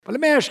But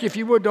let me ask you if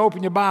you would to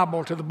open your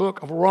Bible to the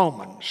book of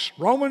Romans.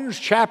 Romans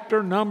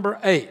chapter number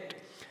 8.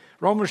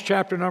 Romans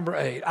chapter number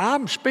 8.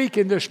 I'm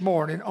speaking this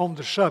morning on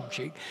the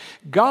subject,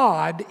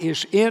 God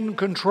is in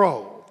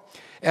control.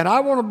 And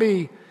I want to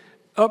be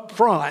up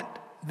front.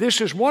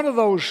 This is one of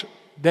those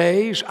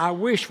days I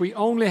wish we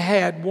only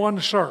had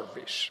one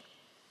service.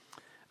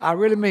 I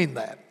really mean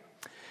that.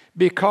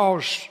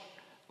 Because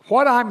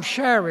what I'm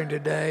sharing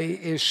today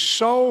is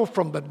so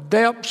from the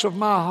depths of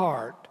my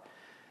heart,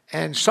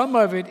 and some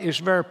of it is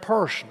very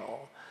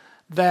personal,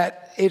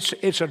 that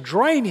it's a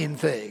draining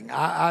thing.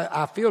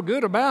 I feel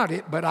good about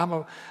it, but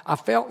I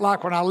felt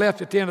like when I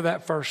left at the end of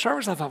that first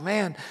service, I thought,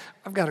 man,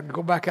 I've got to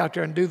go back out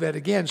there and do that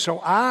again. So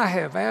I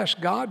have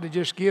asked God to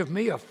just give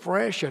me a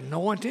fresh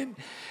anointing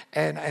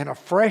and a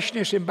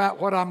freshness about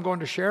what I'm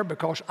going to share,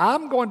 because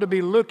I'm going to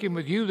be looking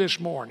with you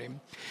this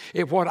morning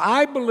at what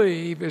I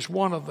believe is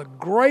one of the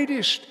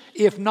greatest,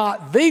 if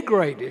not the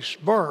greatest,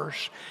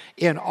 verse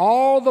in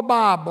all the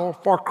Bible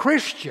for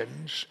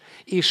Christians,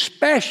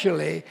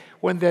 especially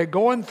when they're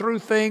going through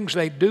things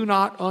they do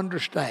not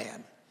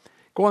understand,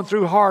 going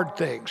through hard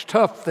things,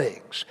 tough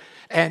things.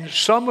 And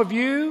some of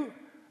you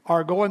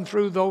are going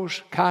through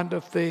those kind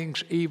of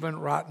things even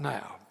right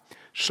now.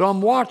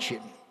 Some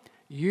watching,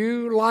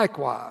 you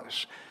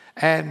likewise.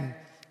 And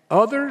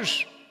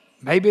others,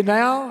 maybe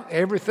now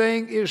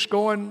everything is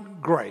going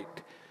great.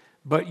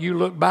 But you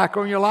look back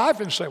on your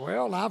life and say,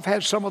 well, I've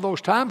had some of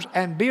those times.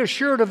 And be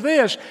assured of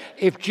this,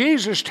 if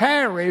Jesus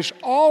tarries,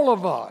 all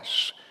of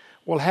us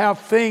will have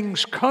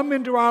things come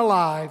into our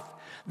life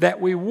that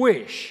we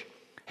wish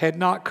had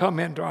not come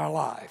into our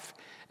life.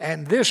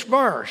 And this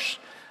verse,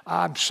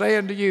 I'm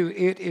saying to you,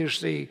 it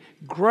is the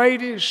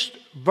greatest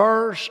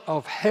verse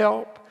of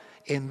help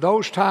in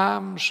those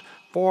times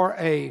for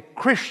a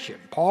Christian.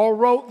 Paul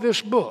wrote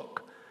this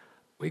book.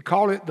 We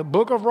call it the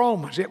book of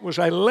Romans. It was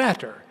a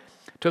letter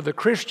to the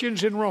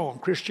Christians in Rome.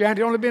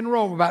 Christianity had only been in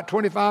Rome about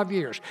 25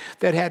 years,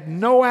 that had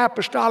no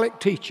apostolic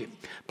teaching.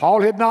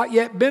 Paul had not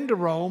yet been to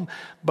Rome,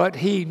 but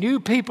he knew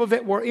people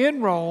that were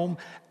in Rome,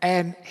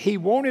 and he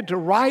wanted to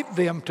write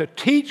them to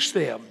teach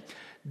them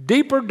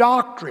deeper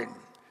doctrine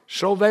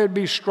so they would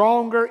be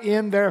stronger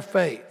in their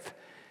faith.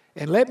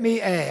 And let me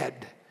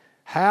add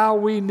how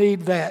we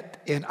need that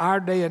in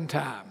our day and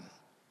time.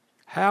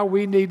 How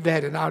we need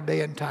that in our day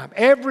and time.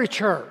 Every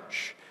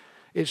church,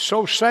 it's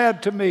so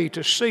sad to me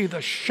to see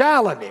the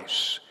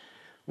shallowness.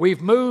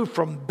 We've moved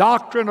from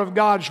doctrine of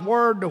God's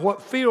Word to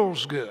what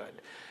feels good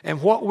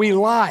and what we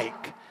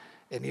like.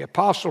 And the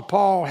Apostle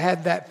Paul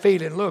had that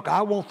feeling, look,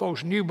 I want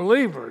those new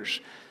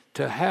believers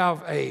to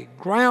have a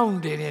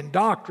grounding in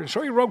doctrine.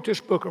 So he wrote this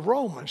book of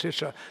Romans.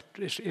 It's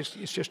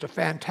just a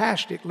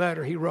fantastic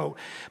letter he wrote.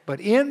 But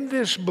in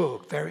this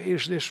book, there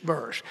is this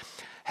verse.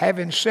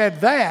 Having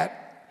said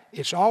that,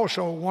 it's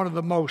also one of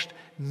the most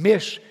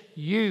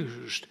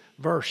misused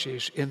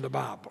verses in the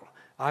Bible.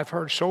 I've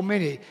heard so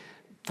many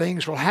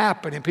things will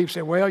happen, and people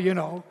say, well, you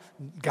know,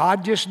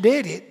 God just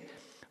did it.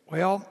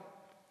 Well,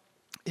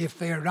 if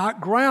they're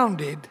not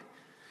grounded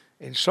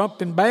and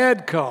something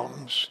bad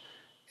comes,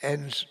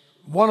 and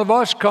one of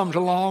us comes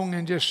along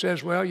and just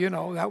says, well, you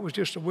know, that was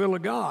just the will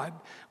of God,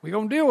 we're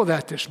going to deal with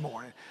that this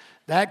morning.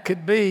 That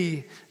could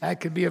be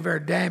a very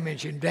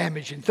damaging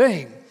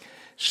thing.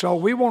 So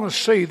we want to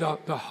see the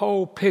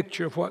whole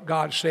picture of what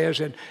God says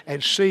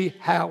and see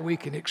how we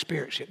can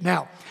experience it.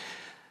 Now,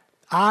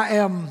 I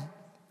am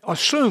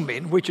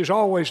assuming, which is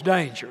always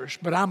dangerous,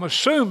 but I'm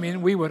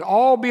assuming we would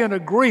all be in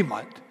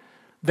agreement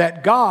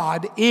that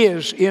God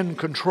is in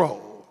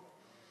control.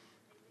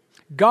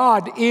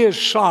 God is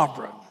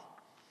sovereign.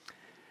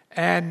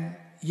 And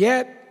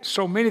yet,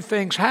 so many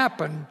things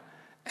happen,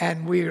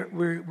 and we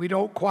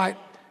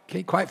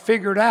can't quite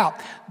figure it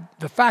out.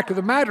 The fact of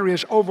the matter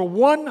is, over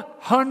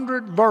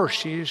 100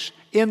 verses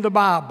in the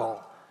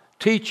Bible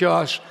teach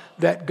us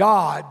that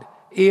God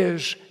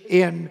is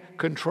in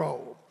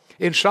control.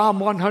 In Psalm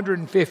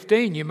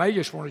 115, you may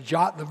just want to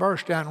jot the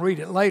verse down and read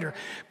it later,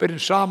 but in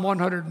Psalm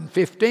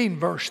 115,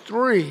 verse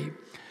 3,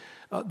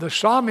 the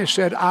psalmist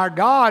said, our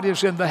God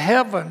is in the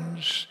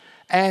heavens,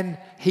 and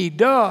He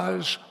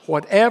does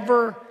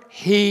whatever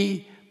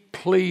He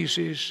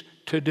pleases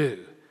to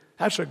do.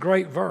 That's a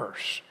great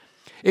verse.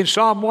 In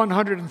Psalm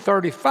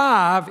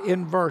 135,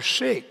 in verse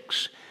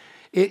 6,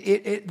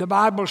 the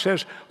Bible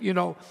says, you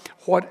know,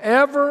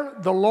 whatever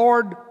the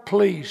Lord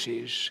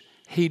pleases,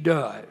 He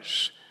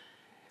does.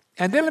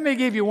 And then let me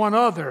give you one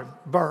other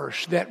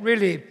verse that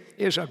really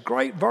is a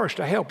great verse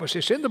to help us.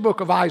 It's in the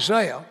book of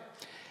Isaiah,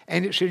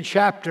 and it's in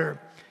chapter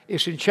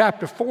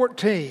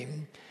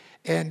 14,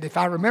 and if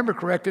I remember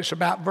correctly, it's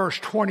about verse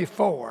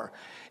 24.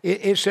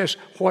 It says,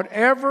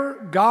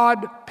 whatever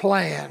God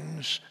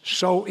plans,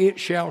 so it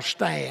shall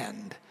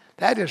stand.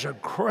 That is a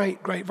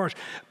great, great verse.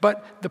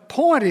 But the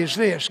point is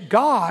this,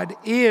 God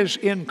is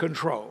in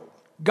control.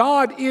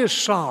 God is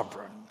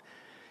sovereign.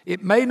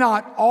 It may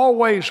not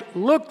always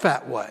look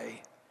that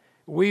way.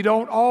 We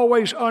don't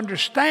always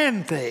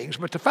understand things,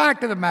 but the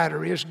fact of the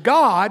matter is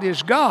God,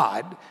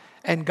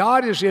 and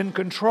God is in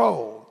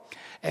control.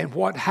 And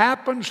what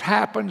happens,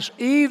 happens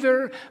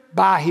either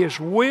by His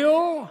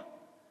will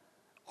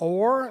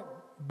or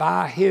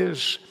by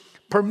His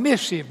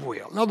permissive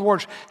will. In other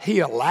words, He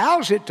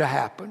allows it to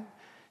happen.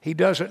 He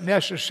doesn't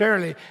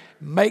necessarily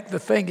make the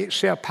thing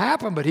itself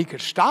happen, but He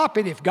could stop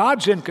it. If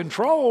God's in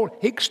control,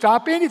 He could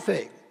stop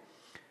anything.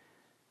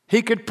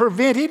 He could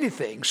prevent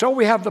anything. So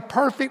we have the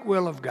perfect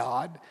will of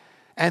God,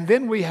 and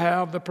then we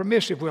have the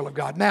permissive will of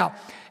God. Now,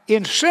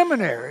 in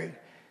seminary,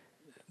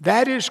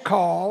 that is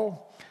called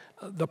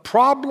the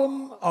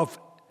problem of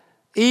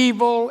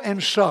evil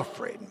and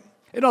suffering.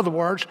 In other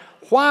words,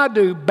 why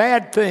do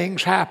bad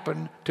things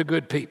happen to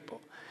good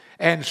people?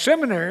 And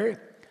seminary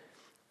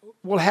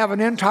will have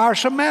an entire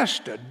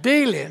semester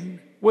dealing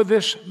with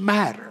this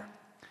matter.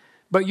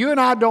 But you and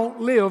I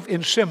don't live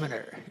in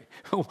seminary.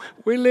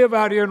 We live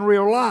out here in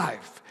real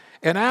life.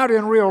 And out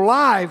in real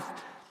life,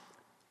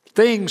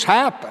 things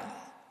happen.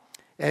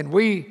 And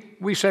we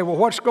say, well,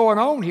 what's going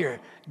on here?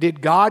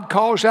 Did God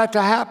cause that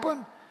to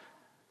happen?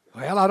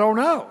 Well, I don't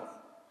know.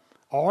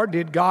 Or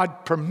did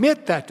God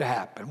permit that to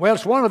happen? Well,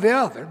 it's one or the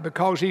other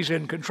because He's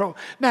in control.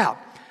 Now,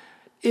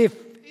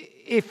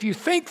 if you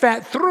think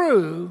that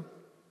through,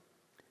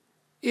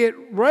 it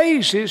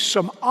raises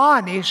some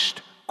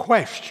honest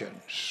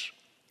questions.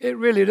 It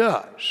really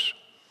does.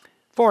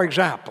 For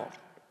example,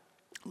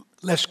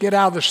 let's get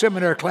out of the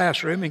seminary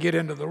classroom and get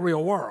into the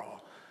real world.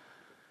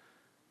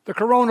 The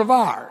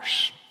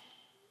coronavirus.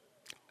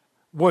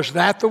 Was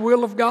that the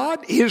will of God?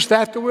 Is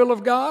that the will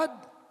of God?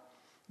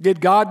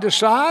 Did God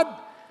decide,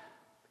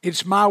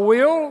 it's my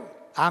will,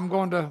 I'm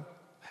going to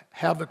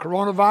have the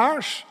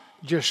coronavirus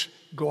just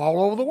go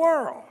all over the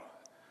world?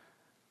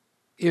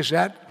 Is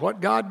that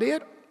what God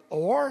did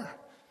or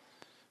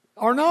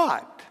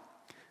not?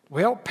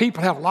 Well,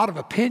 people have a lot of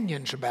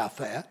opinions about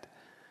that.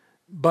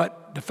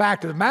 But the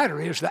fact of the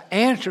matter is, the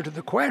answer to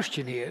the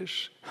question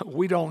is,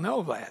 we don't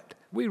know that.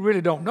 We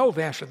really don't know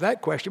the answer to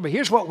that question. But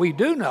here's what we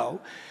do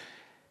know.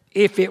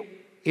 If it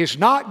is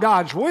not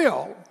God's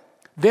will,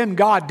 then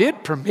God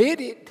did permit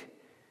it.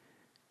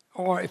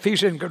 Or if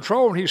He's in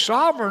control and He's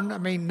sovereign, I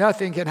mean,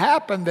 nothing can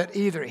happen that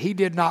either He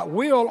did not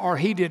will or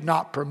He did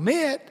not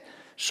permit.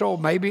 So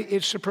maybe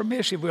it's the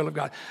permissive will of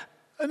God.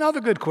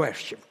 Another good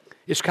question.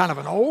 It's kind of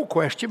an old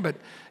question, but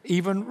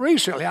even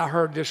recently I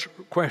heard this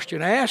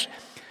question asked.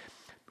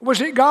 Was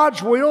it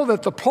God's will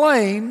that the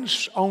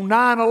planes on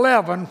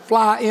 9/11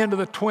 fly into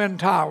the Twin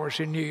Towers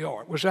in New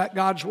York? Was that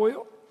God's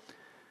will?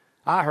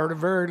 I heard a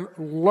very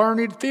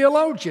learned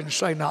theologian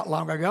say not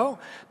long ago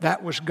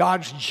that was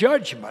God's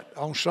judgment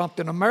on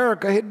something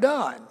America had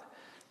done.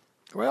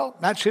 Well,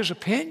 that's his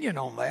opinion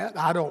on that.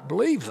 I don't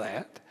believe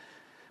that.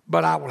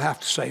 But I will have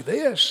to say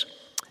this.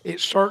 It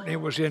certainly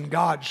was in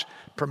God's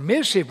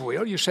permissive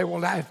will. You say,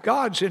 well, now, if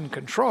God's in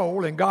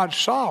control and God's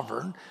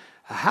sovereign,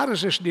 how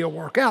does this deal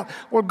work out?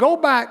 Well, go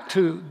back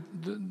to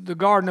the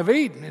Garden of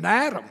Eden and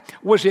Adam.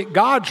 Was it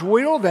God's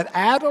will that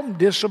Adam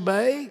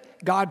disobey?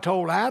 God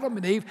told Adam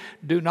and Eve,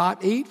 do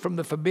not eat from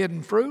the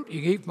forbidden fruit.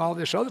 You can eat from all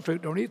this other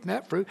fruit, don't eat from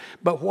that fruit.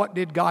 But what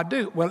did God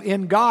do? Well,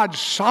 in God's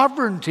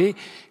sovereignty,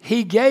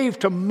 He gave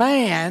to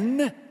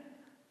man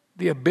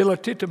the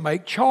ability to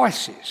make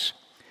choices.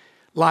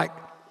 Like,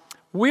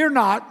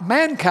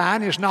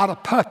 mankind is not a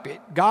puppet.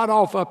 God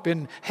off up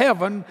in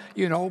heaven,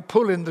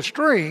 pulling the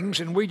strings,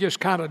 and we just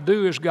kind of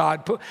do as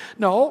God put.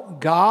 No,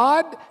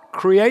 God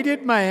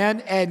created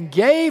man and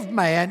gave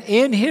man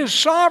in His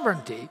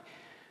sovereignty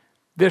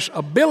this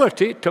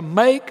ability to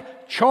make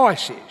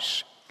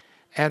choices.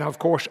 And of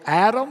course,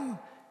 Adam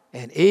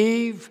and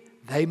Eve,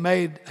 they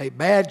made a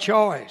bad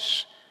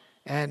choice.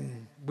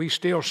 And we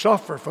still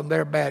suffer from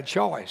their bad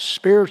choice,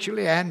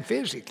 spiritually and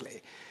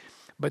physically.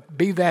 But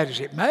be that as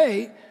it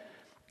may,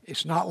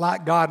 it's not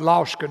like God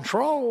lost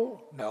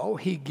control. No,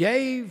 He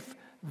gave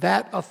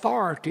that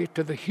authority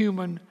to the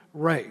human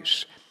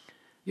race.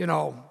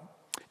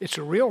 It's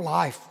a real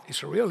life,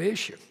 it's a real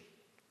issue.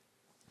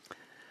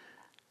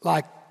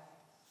 Like,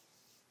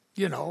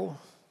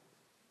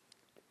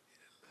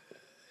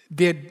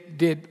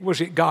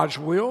 was it God's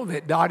will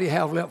that Dottie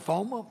have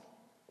lymphoma?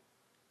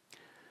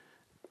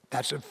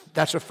 That's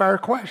a fair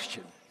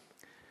question.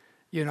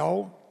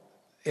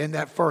 In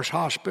that first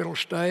hospital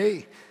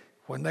stay,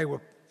 when they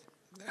were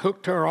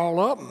hooked her all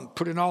up and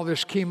putting all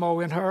this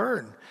chemo in her,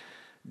 and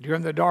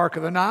during the dark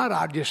of the night,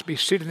 I'd just be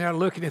sitting there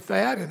looking at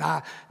that, and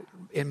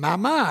in my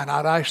mind,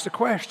 I'd ask the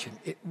question,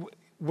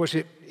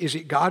 is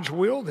it God's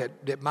will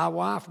that my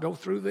wife go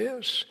through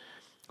this?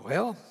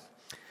 Well,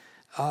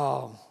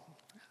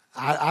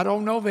 I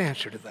don't know the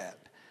answer to that.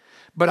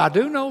 But I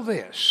do know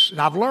this, and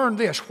I've learned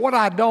this. What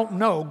I don't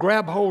know,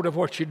 grab hold of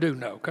what you do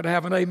know. Could I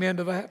have an amen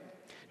to that?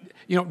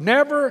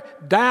 Never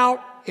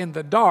doubt in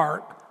the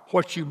dark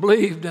what you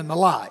believed in the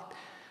light.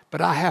 But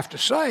I have to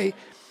say,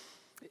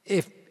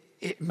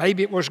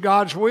 maybe it was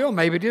God's will,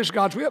 maybe it is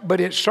God's will,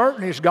 but it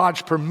certainly is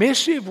God's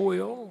permissive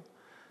will.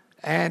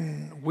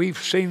 And we've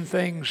seen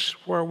things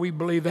where we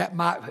believe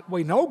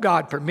we know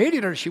God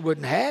permitted her, she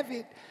wouldn't have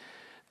it.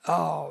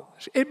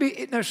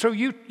 So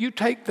you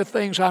take the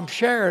things I'm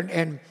sharing,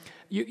 and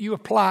you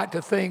apply it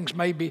to things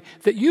maybe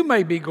that you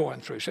may be going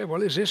through. Say,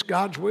 well, is this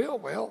God's will?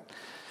 Well,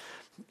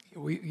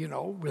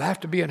 we'll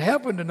have to be in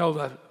heaven to know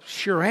the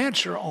sure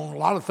answer on a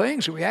lot of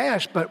things that we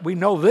ask, but we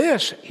know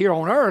this here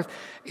on earth,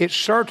 it's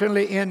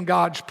certainly in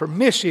God's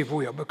permissive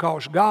will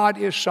because God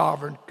is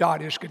sovereign,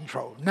 God is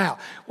controlled. Now,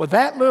 with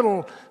that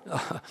little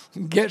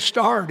get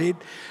started,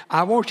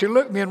 I want you to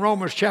look at me in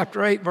Romans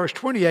chapter 8, verse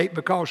 28,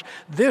 because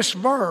this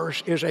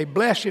verse is a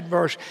blessed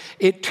verse.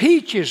 It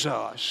teaches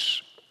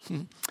us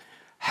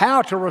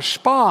how to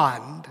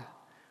respond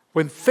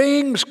when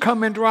things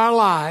come into our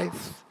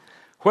life,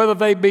 whether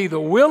they be the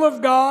will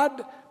of God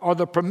or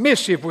the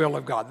permissive will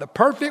of God, the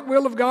perfect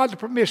will of God, the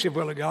permissive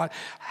will of God.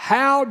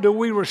 How do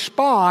we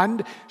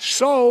respond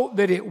so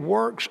that it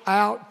works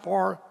out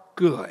for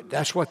good?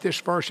 That's what this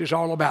verse is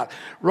all about.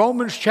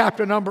 Romans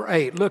chapter number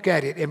 8, look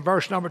at it in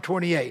verse number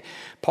 28.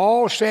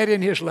 Paul said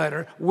in his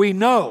letter, we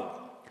know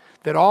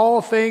that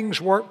all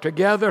things work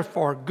together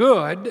for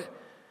good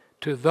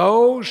to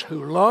those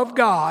who love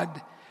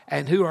God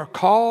and who are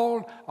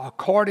called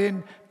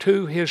according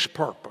to his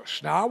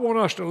purpose. Now, I want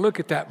us to look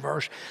at that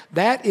verse.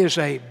 That is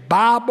a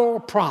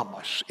Bible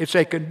promise. It's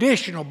a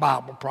conditional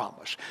Bible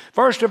promise.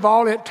 First of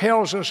all, it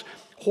tells us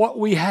what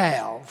we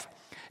have,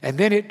 and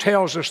then it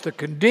tells us the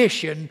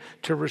condition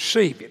to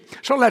receive it.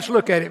 So let's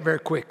look at it very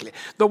quickly.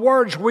 The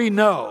words we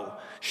know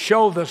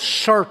show the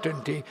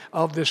certainty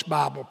of this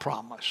Bible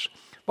promise.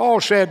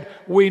 Paul said,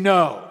 we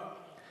know.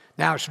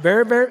 Now, it's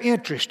very, very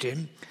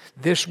interesting.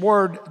 This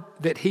word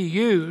that he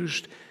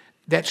used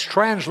that's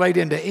translated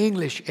into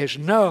English as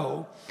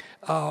know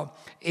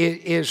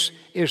is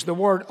the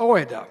word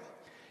oida.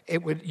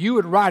 You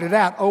would write it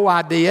out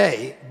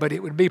O-I-D-A, but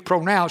it would be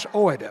pronounced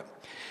oida.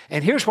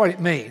 And here's what it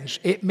means.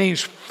 It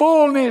means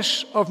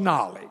fullness of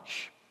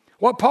knowledge.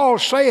 What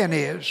Paul's saying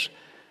is,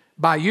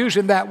 by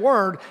using that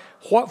word,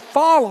 what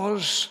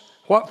follows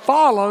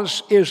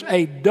is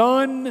a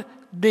done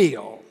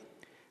deal.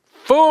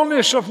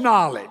 Fullness of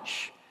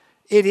knowledge.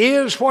 It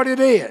is what it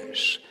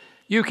is.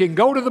 You can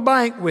go to the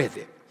bank with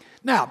it.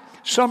 Now,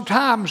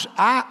 sometimes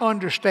I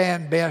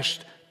understand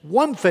best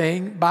one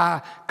thing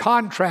by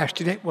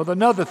contrasting it with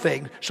another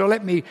thing. So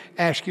let me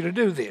ask you to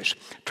do this.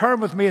 Turn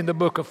with me in the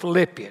book of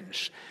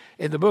Philippians.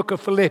 In the book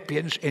of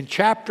Philippians, in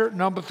chapter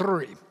number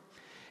 3.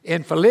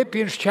 In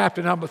Philippians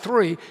chapter number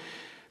 3,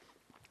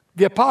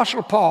 the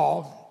Apostle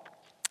Paul,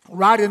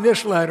 writing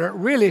this letter,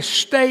 really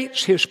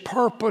states his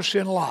purpose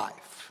in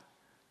life.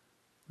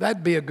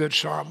 That'd be a good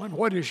sermon.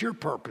 What is your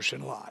purpose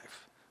in life?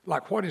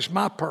 Like, what is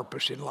my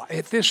purpose in life?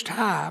 At this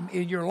time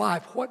in your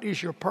life, what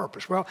is your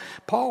purpose? Well,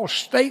 Paul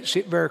states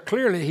it very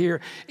clearly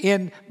here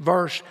in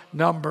verse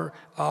number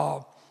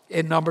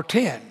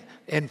 10.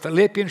 In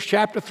Philippians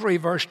chapter 3,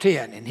 verse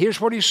 10. And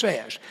here's what he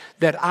says.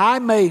 That I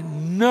may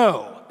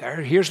know,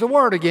 here's the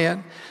word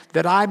again,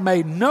 that I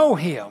may know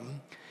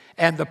him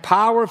and the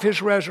power of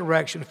his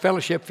resurrection, the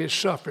fellowship of his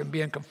suffering,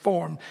 being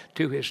conformed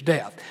to his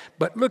death.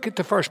 But look at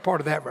the first part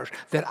of that verse.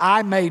 That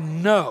I may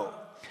know.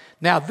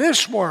 Now,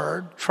 this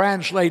word,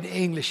 translated in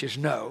English as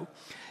know,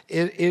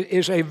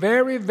 is a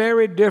very,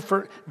 very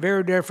different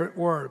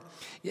word.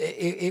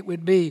 It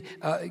would be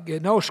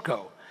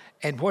gnosko.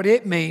 And what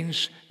it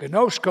means,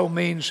 gnosko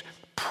means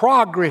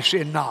progress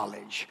in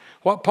knowledge.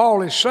 What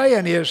Paul is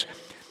saying is,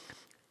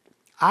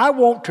 I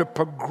want to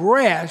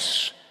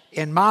progress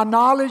in my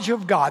knowledge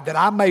of God, that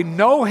I may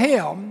know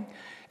him,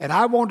 and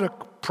I want to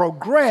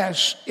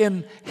progress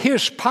in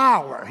his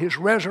power, his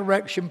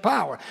resurrection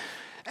power.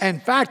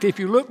 In fact, if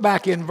you look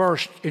back in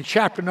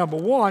chapter number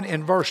 1,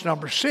 in verse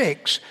number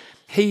 6,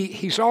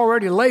 he's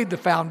already laid the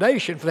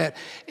foundation for that.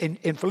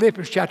 In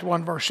Philippians chapter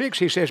 1, verse 6,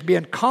 he says,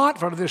 being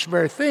confident of this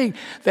very thing,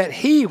 that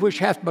he which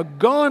hath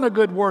begun a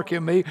good work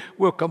in me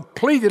will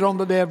complete it on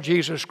the day of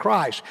Jesus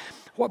Christ.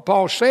 What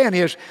Paul's saying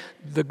is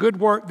the good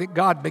work that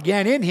God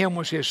began in him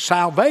was his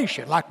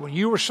salvation, like when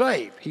you were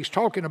saved. He's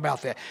talking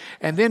about that.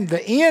 And then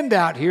the end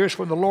out here is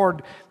when the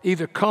Lord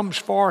either comes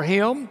for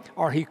him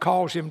or he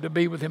calls him to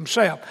be with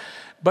himself.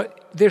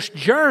 But this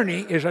journey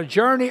is a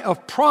journey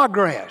of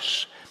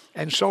progress.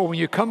 And so when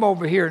you come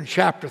over here in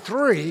chapter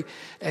 3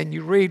 and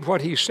you read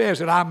what he says,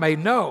 that I may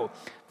know,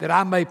 that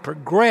I may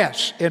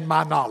progress in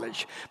my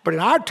knowledge. But in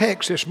our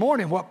text this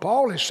morning, what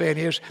Paul is saying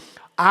is,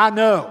 I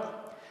know.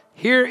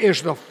 Here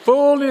is the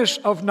fullness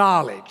of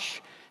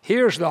knowledge.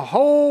 Here's the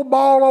whole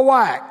ball of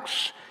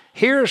wax.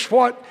 Here's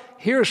what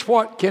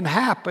can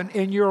happen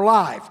in your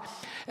life.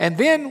 And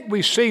then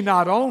we see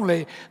not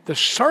only the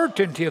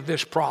certainty of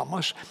this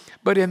promise,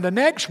 but in the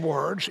next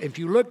words, if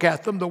you look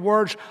at them, the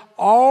words,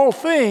 all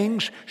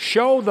things,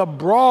 show the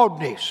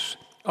broadness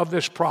of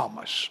this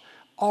promise.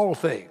 All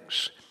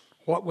things.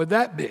 What would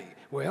that be?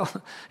 Well,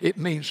 it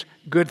means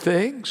good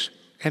things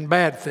and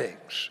bad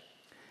things.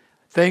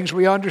 Things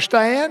we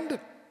understand,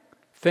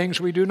 things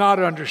we do not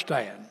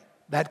understand.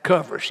 That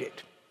covers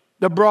it.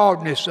 The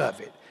broadness of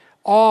it.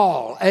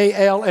 All,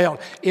 A-L-L.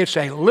 It's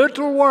a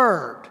little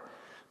word,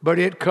 but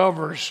it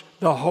covers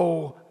the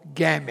whole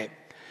gamut.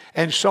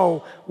 And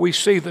so we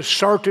see the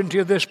certainty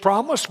of this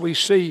promise. We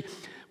see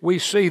We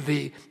see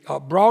the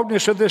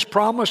broadness of this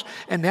promise,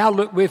 and now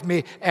look with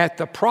me at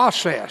the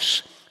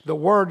process. The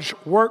words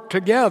work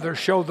together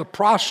show the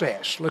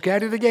process. Look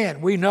at it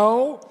again. We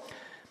know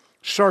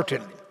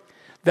certainly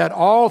that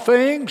all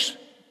things,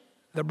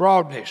 the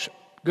broadness,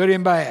 good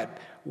and bad,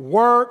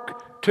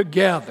 work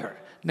together.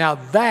 Now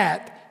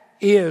that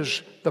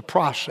is the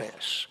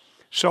process.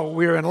 So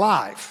we're in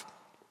life,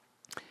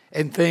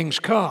 and things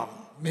come.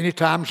 Many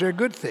times they're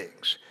good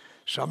things.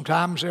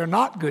 Sometimes they're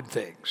not good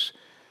things.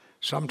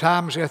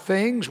 Sometimes they're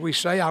things we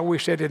say, I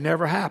wish that had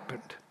never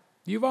happened.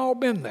 You've all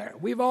been there.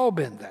 We've all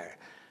been there.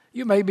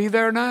 You may be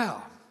there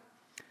now.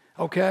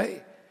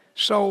 Okay?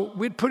 So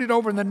we'd put it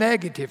over in the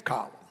negative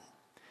column.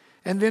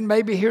 And then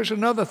maybe here's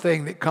another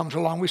thing that comes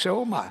along. We say,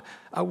 oh my,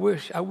 I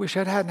wish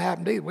that hadn't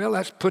happened either. Well,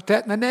 let's put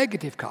that in the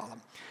negative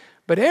column.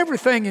 But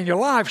everything in your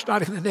life's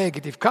not in the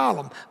negative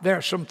column. There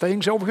are some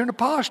things over here in the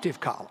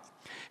positive column.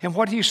 And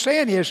what he's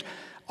saying is,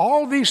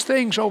 all these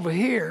things over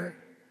here,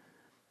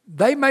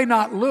 they may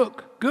not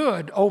look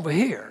good over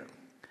here.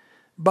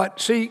 But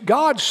see,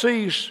 God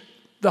sees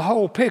the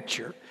whole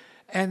picture.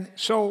 And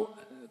so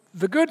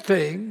the good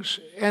things,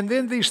 and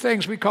then these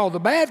things we call the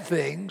bad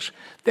things,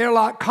 they're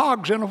like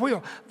cogs in a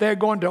wheel. They're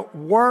going to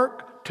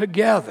work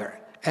together.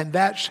 And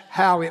that's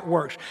how it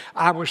works.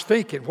 I was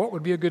thinking, what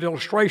would be a good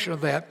illustration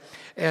of that?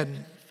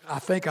 And I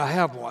think I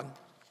have one.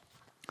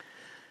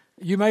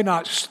 You may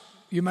not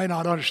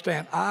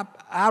understand.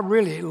 I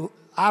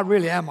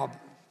really am a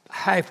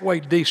halfway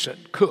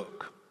decent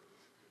cook.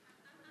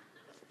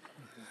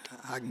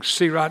 I can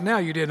see right now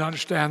you didn't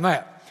understand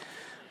that.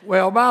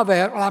 Well, by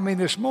that, I mean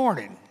this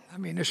morning,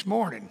 I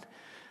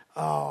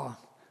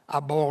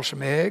boiled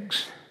some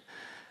eggs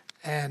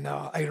and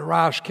ate a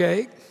rice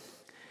cake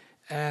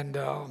and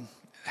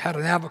had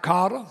an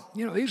avocado.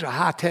 You know, these are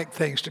high-tech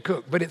things to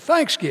cook. But at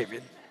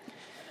Thanksgiving,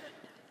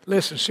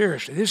 listen,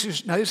 seriously, this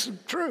is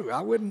true.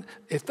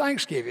 At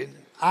Thanksgiving,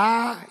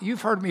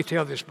 you've heard me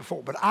tell this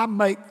before, but I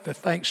make the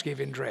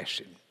Thanksgiving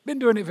dressing. Been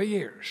doing it for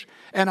years.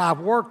 And I've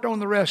worked on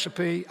the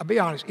recipe. I'll be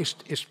honest,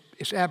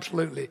 it's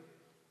absolutely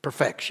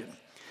perfection.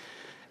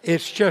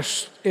 It's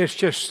just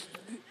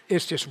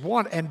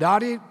one, and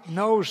Dottie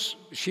knows,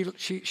 she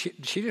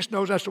just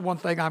knows that's the one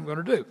thing I'm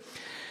going to do.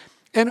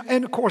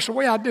 And of course, the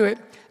way I do it,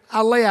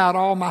 I lay out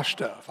all my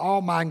stuff,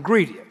 all my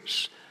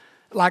ingredients,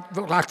 like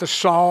the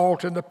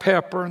salt and the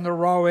pepper and the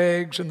raw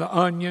eggs and the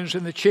onions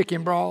and the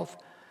chicken broth.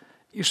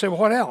 You say, well,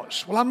 what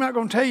else? Well, I'm not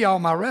going to tell you all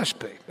my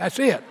recipe. That's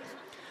it.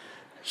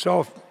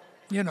 So,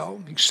 you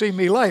can see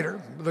me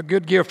later with a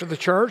good gift to the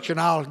church, and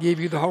I'll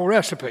give you the whole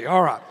recipe.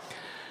 All right.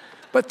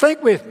 But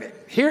think with me.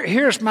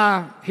 Here's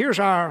our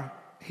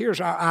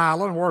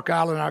island, work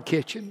island in our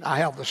kitchen. I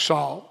have the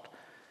salt,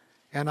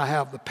 and I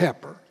have the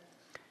pepper,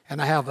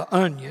 and I have the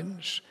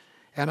onions,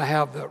 and I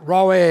have the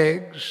raw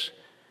eggs,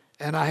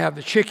 and I have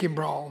the chicken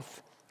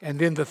broth, and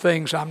then the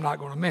things I'm not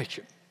going to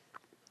mention.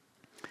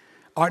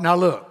 All right, now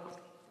look.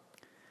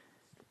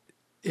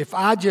 If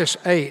I just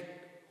ate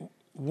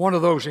one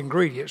of those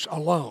ingredients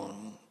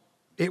alone,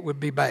 it would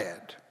be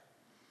bad.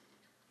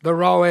 The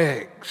raw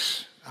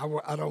eggs,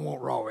 I don't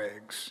want raw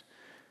eggs.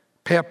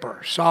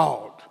 Pepper,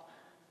 salt,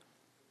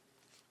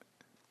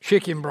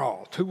 chicken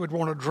broth. Who would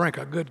want to drink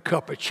a good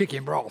cup of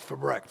chicken broth for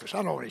breakfast?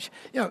 I don't want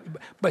to,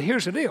 but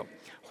here's the deal.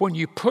 When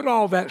you put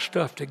all that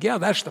stuff together,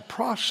 that's the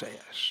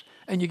process,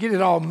 and you get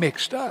it all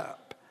mixed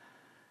up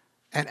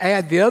and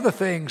add the other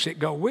things that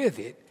go with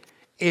it,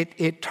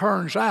 it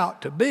turns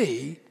out to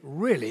be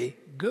really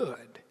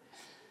good.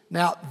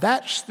 Now,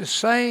 that's the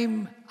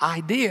same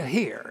idea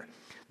here.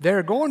 There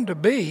are going to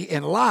be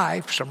in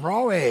life some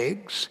raw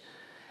eggs,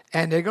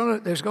 and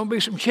there's going to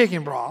be some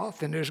chicken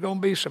broth, and there's going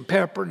to be some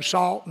pepper and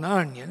salt and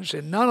onions,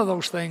 and none of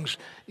those things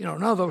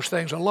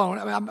alone.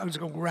 I mean, I'm just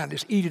going to go around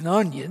just eating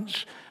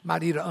onions.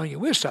 Might eat an onion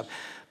with something.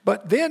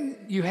 But then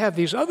you have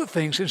these other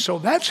things, and so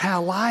that's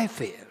how life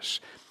is.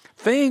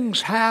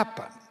 Things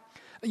happen.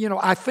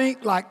 I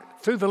think like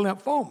through the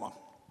lymphoma.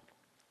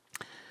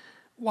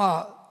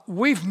 Well,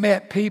 we've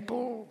met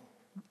people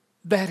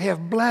that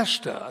have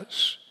blessed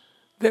us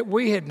that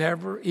we had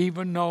never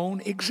even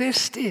known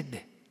existed.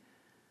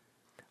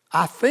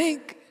 I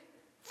think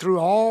through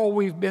all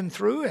we've been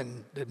through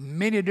and the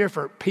many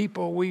different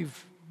people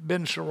we've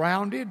been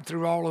surrounded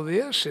through all of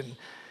this, and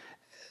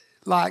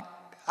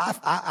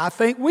I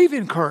think we've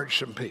encouraged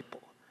some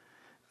people.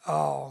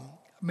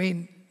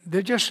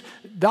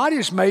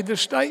 Dottie's made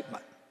this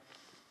statement.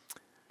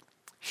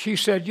 She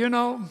said,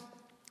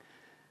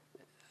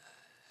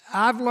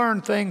 I've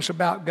learned things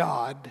about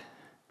God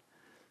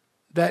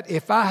that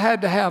if I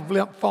had to have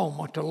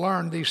lymphoma to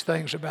learn these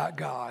things about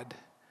God,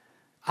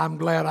 I'm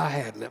glad I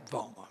had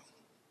lymphoma.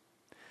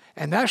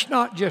 And that's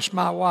not just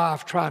my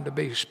wife trying to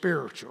be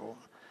spiritual.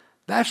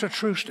 That's a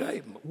true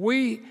statement.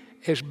 We,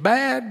 as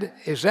bad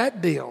as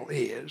that deal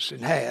is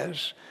and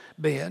has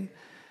been,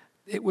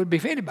 it would be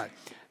for anybody.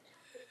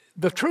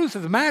 The truth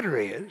of the matter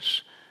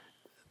is,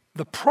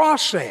 the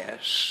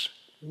process,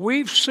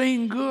 we've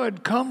seen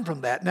good come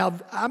from that. Now,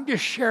 I'm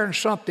just sharing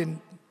something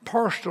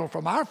personal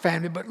from our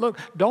family, but look,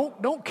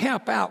 don't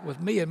camp out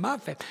with me and my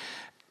family.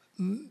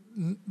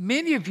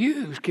 many of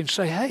you can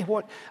say, hey,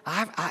 what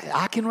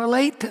I can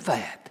relate to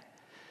that.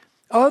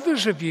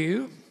 Others of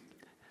you,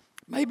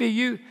 maybe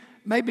you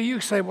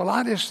say, well,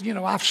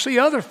 I see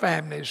other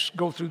families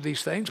go through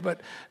these things,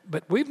 but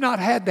we've not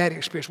had that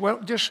experience. Well,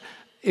 just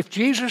if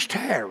Jesus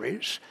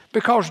tarries,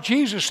 because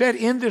Jesus said,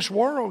 in this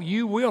world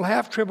you will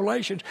have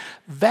tribulations.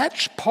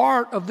 That's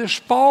part of this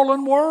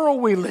fallen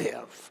world we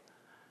live.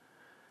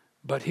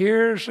 But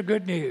here's the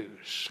good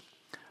news.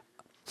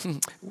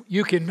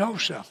 You can know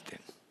something.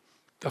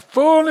 The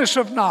fullness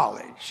of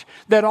knowledge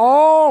that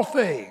all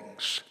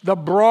things, the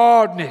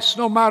broadness,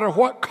 no matter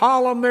what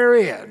column they're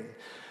in,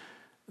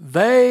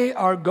 they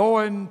are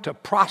going to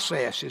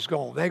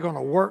they're going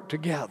to work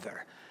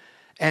together.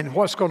 And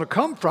what's going to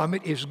come from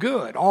it is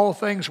good. All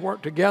things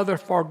work together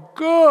for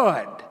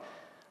good.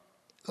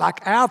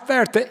 Like out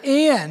there at the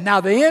end. Now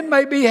the end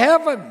may be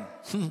heaven.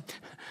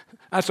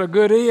 That's a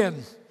good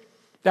end.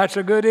 That's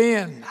a good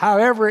end.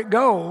 However it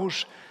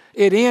goes,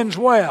 it ends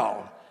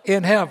well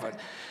in heaven.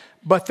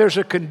 But there's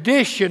a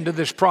condition to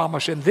this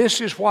promise, and this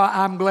is why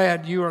I'm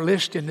glad you are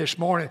listening this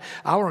morning.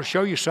 I want to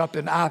show you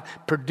something I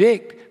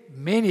predict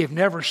many have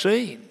never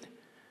seen.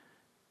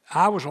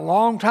 I was a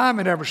long time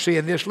in never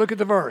seeing this. Look at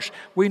the verse.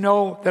 We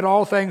know that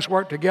all things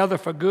work together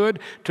for good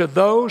to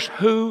those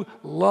who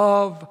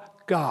love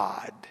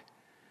God.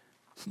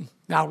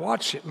 Now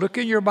watch it. Look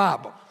in your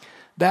Bible.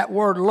 That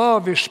word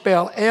love is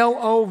spelled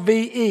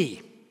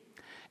L-O-V-E.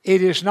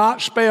 It is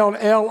not spelled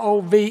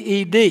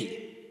L-O-V-E-D.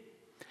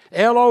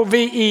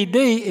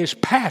 L-O-V-E-D is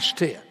past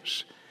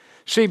tense.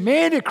 See,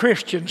 many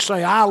Christians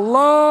say, I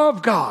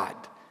love God.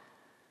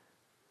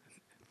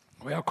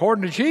 Well,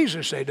 according to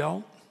Jesus, they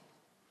don't.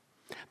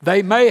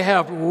 They may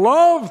have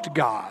loved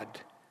God,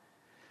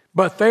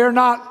 but they're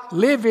not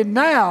living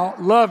now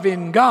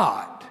loving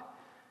God.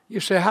 You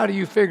say, how do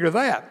you figure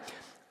that?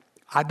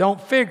 I don't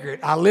figure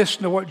it. I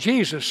listen to what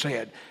Jesus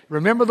said.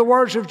 Remember the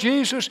words of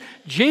Jesus?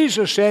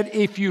 Jesus said,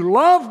 if you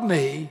love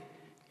me,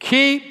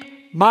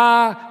 keep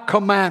my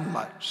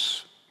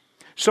commandments.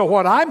 So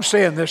what I'm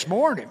saying this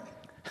morning,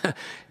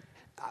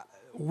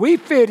 we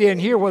fit in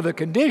here where the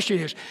condition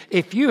is.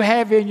 If you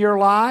have in your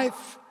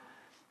life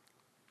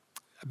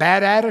a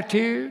bad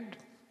attitude,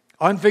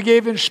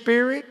 unforgiving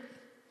spirit,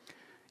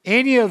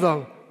 any of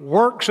the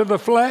works of the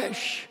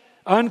flesh,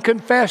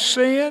 unconfessed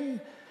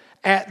sin,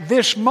 at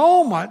this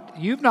moment,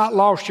 you've not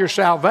lost your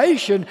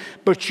salvation,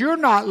 but you're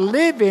not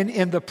living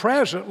in the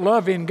present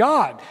loving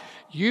God.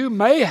 You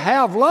may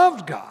have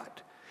loved God.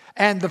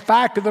 And the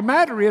fact of the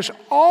matter is,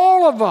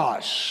 all of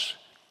us,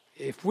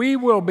 if we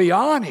will be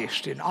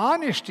honest, and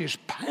honest is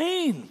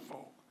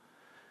painful,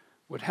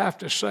 would have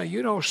to say,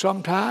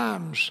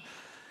 sometimes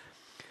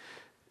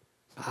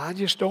I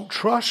just don't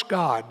trust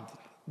God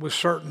with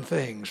certain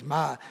things.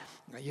 I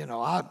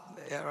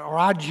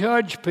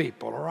judge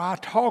people, or I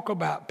talk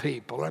about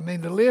people. I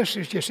mean, the list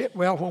is just it.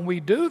 Well, when we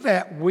do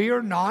that, we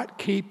are not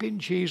keeping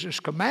Jesus'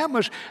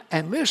 commandments.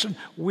 And listen,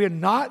 we're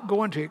not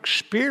going to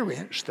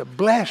experience the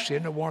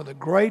blessing of one of the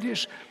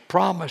greatest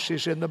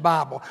promises in the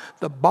Bible.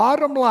 The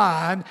bottom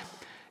line,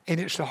 and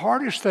it's the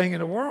hardest thing in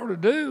the world to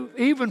do,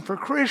 even for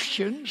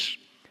Christians,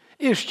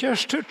 is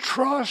just to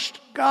trust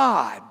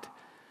God.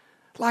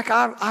 Like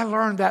I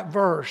learned that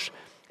verse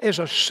as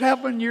a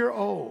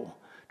 7-year-old.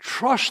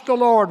 Trust the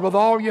Lord with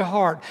all your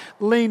heart.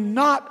 Lean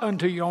not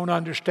unto your own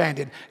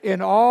understanding.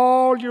 In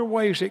all your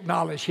ways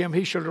acknowledge Him.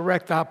 He shall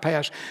direct thy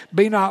paths.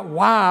 Be not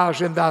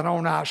wise in thine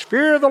own eyes.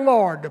 Fear the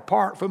Lord.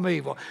 Depart from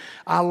evil.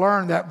 I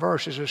learned that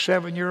verse as a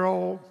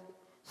 7-year-old.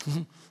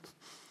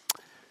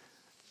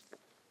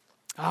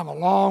 I'm a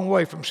long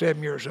way from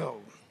 7 years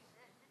old.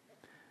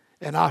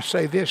 And I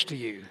say this to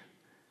you.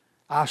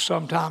 I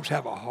sometimes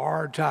have a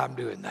hard time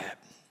doing that.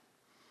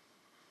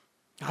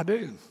 I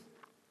do.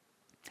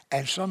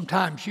 And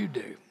sometimes you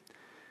do.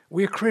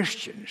 We're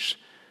Christians.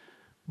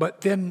 But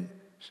then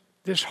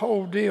this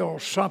whole deal,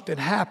 something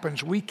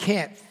happens, we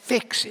can't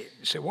fix it.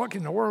 You say, what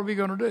in the world are we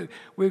going to do?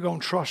 We're going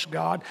to trust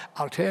God.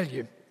 I'll tell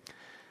you,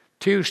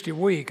 Tuesday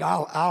week,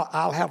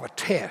 I'll have a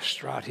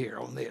test right here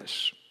on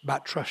this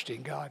about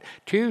trusting God.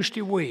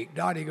 Tuesday week,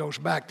 Dottie goes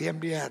back to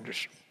MD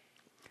Anderson.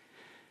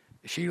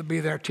 She'll be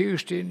there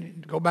Tuesday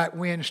and go back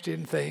Wednesday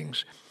and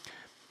things.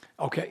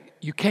 Okay,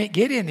 you can't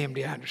get in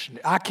MD Anderson.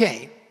 I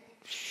can't.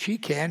 She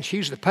can.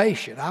 She's the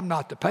patient. I'm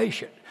not the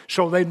patient.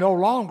 So they no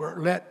longer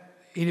let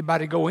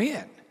anybody go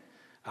in.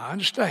 I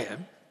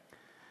understand.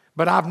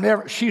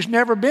 But she's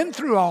never been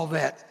through all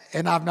that,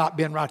 and I've not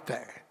been right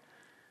there.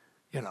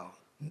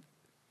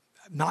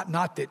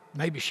 Not that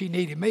maybe she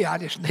needed me. I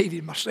just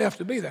needed myself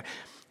to be there.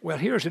 Well,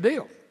 here's the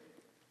deal.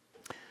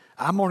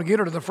 I'm going to get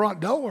her to the front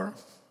door,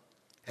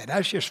 and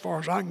that's just as far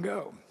as I can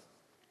go.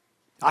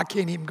 I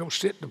can't even go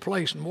sit in the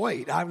place and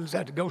wait. I just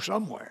have to go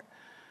somewhere.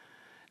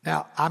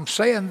 Now, I'm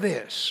saying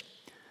this.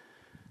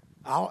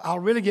 I'll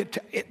really get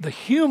to it. The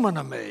human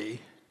of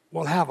me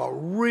will have a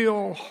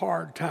real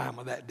hard time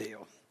with that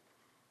deal.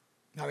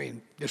 I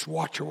mean, just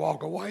watch her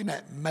walk away in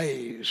that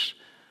maze.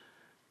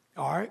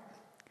 All right?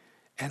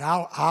 And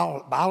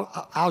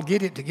I'll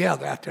get it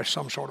together after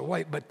some sort of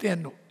way. But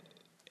then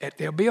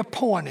there'll be a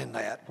point in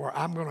that where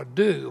I'm going to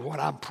do what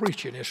I'm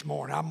preaching this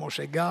morning. I'm going to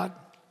say, God,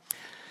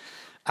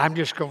 I'm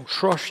just going to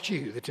trust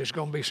you that there's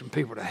going to be some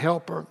people to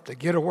help her, to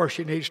get her where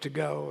she needs to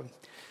go, and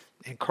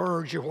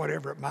encourage her,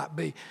 whatever it might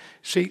be.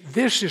 See,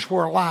 this is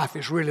where life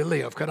is really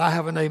lived. Could I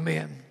have an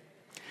amen?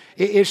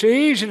 It's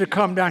easy to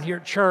come down here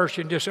at church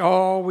and just,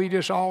 we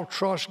just all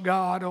trust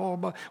God.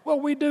 Well,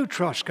 we do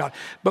trust God.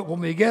 But when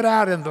we get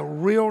out in the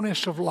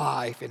realness of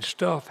life and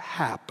stuff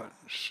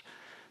happens,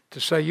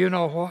 to say, you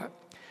know what?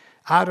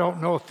 I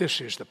don't know if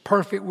this is the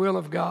perfect will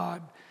of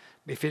God.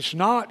 If it's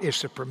not,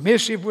 it's the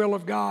permissive will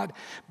of God.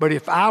 But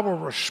if I will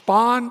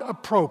respond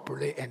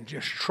appropriately and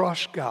just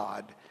trust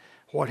God,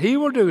 what He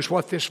will do is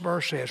what this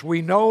verse says.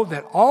 We know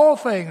that all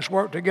things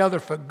work together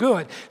for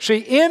good. See,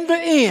 in the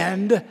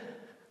end,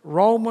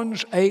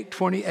 Romans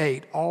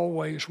 8:28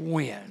 always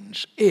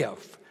wins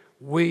if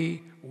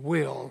we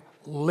will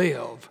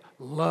live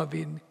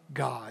loving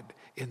God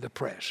in the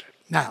present.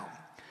 Now,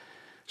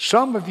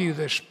 some of you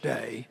this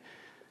day,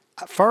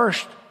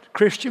 first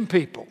Christian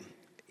people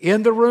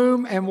in the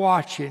room and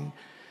watching,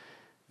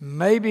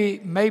 maybe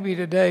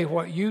today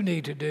what you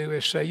need to do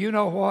is say, you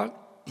know what?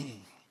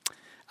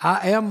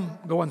 I am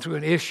going through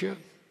an issue.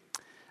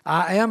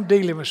 I am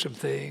dealing with some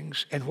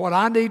things. And what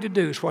I need to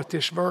do is what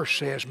this verse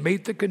says,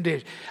 meet the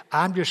condition.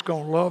 I'm just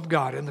going to love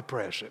God in the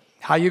present.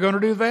 How are you going to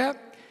do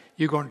that?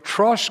 You're going to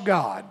trust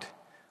God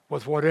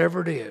with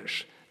whatever it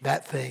is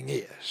that thing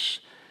is.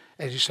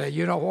 And you say,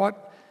 you know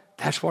what?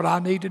 That's what I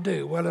need to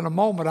do. Well, in a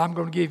moment, I'm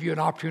going to give you an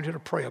opportunity to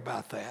pray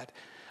about that.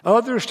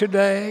 Others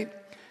today,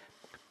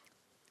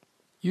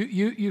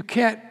 you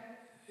can't,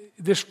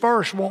 this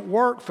verse won't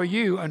work for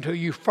you until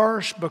you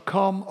first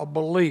become a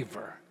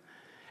believer.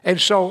 And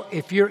so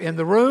if you're in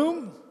the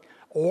room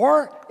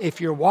or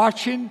if you're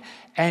watching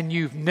and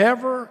you've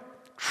never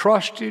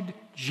trusted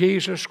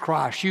Jesus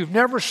Christ, you've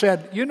never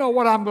said, you know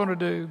what I'm going to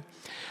do?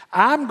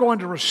 I'm going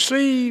to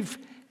receive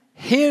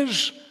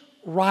His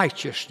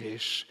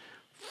righteousness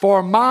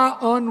for my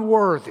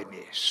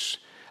unworthiness.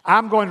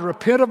 I'm going to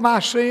repent of my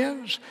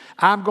sins.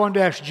 I'm going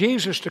to ask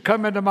Jesus to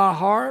come into my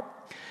heart.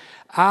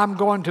 I'm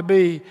going to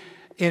be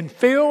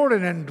infilled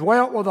and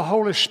indwelt with the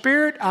Holy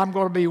Spirit. I'm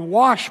going to be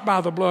washed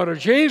by the blood of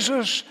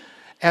Jesus,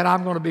 and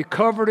I'm going to be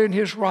covered in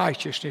His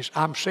righteousness.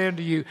 I'm saying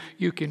to you,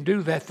 you can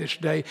do that this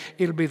day.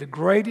 It'll be the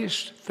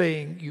greatest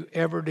thing you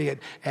ever did,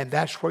 and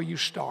that's where you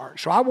start.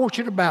 So I want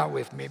you to bow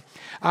with me.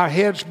 Our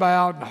heads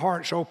bowed and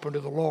hearts open to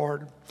the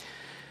Lord.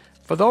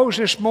 For those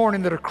this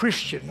morning that are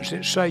Christians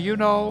that say, you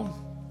know,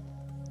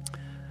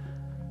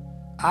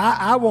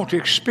 I want to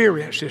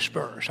experience this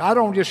verse. I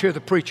don't just hear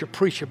the preacher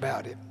preach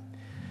about it.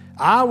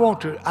 I want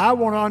to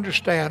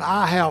understand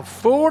I have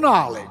full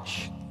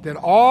knowledge that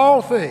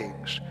all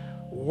things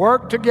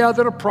work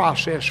together to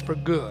process for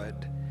good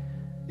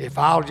if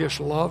I'll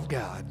just love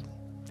God.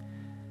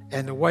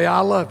 And the way I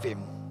love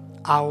Him,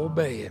 I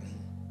obey Him.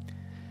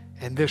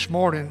 And this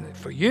morning,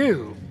 for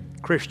you,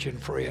 Christian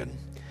friend,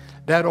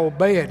 that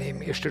obeying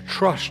Him is to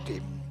trust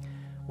Him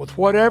with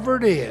whatever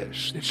it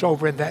is that's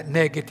over in that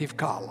negative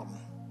column.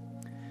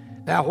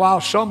 Now, while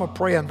some are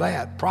praying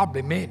that,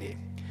 probably many,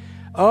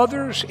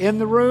 others in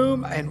the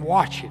room and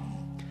watching,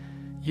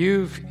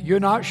 you're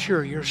not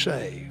sure you're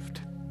saved.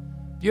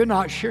 You're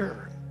not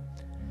sure.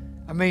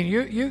 I mean,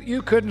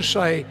 you couldn't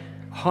say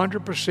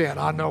 100%,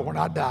 I know when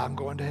I die I'm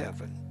going to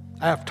heaven.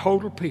 I have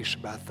total peace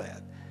about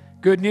that.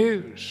 Good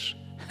news.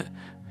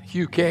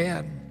 You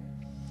can.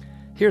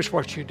 Here's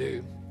what you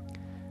do.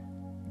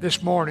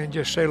 This morning,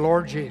 just say,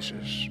 Lord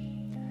Jesus,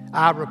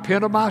 I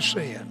repent of my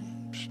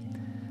sins.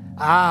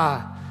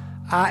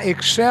 I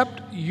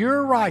accept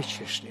your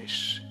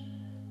righteousness.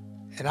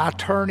 And I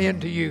turn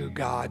into you,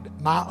 God,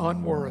 my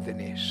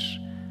unworthiness.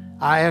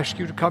 I ask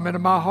you to come into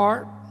my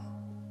heart.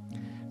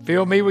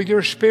 Fill me with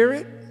your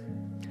Spirit.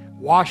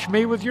 Wash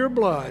me with your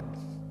blood.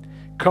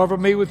 Cover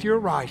me with your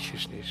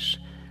righteousness.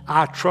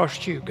 I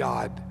trust you,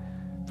 God,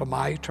 for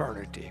my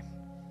eternity.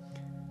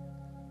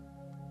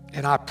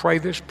 And I pray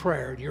this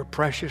prayer in your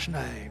precious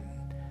name.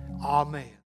 Amen.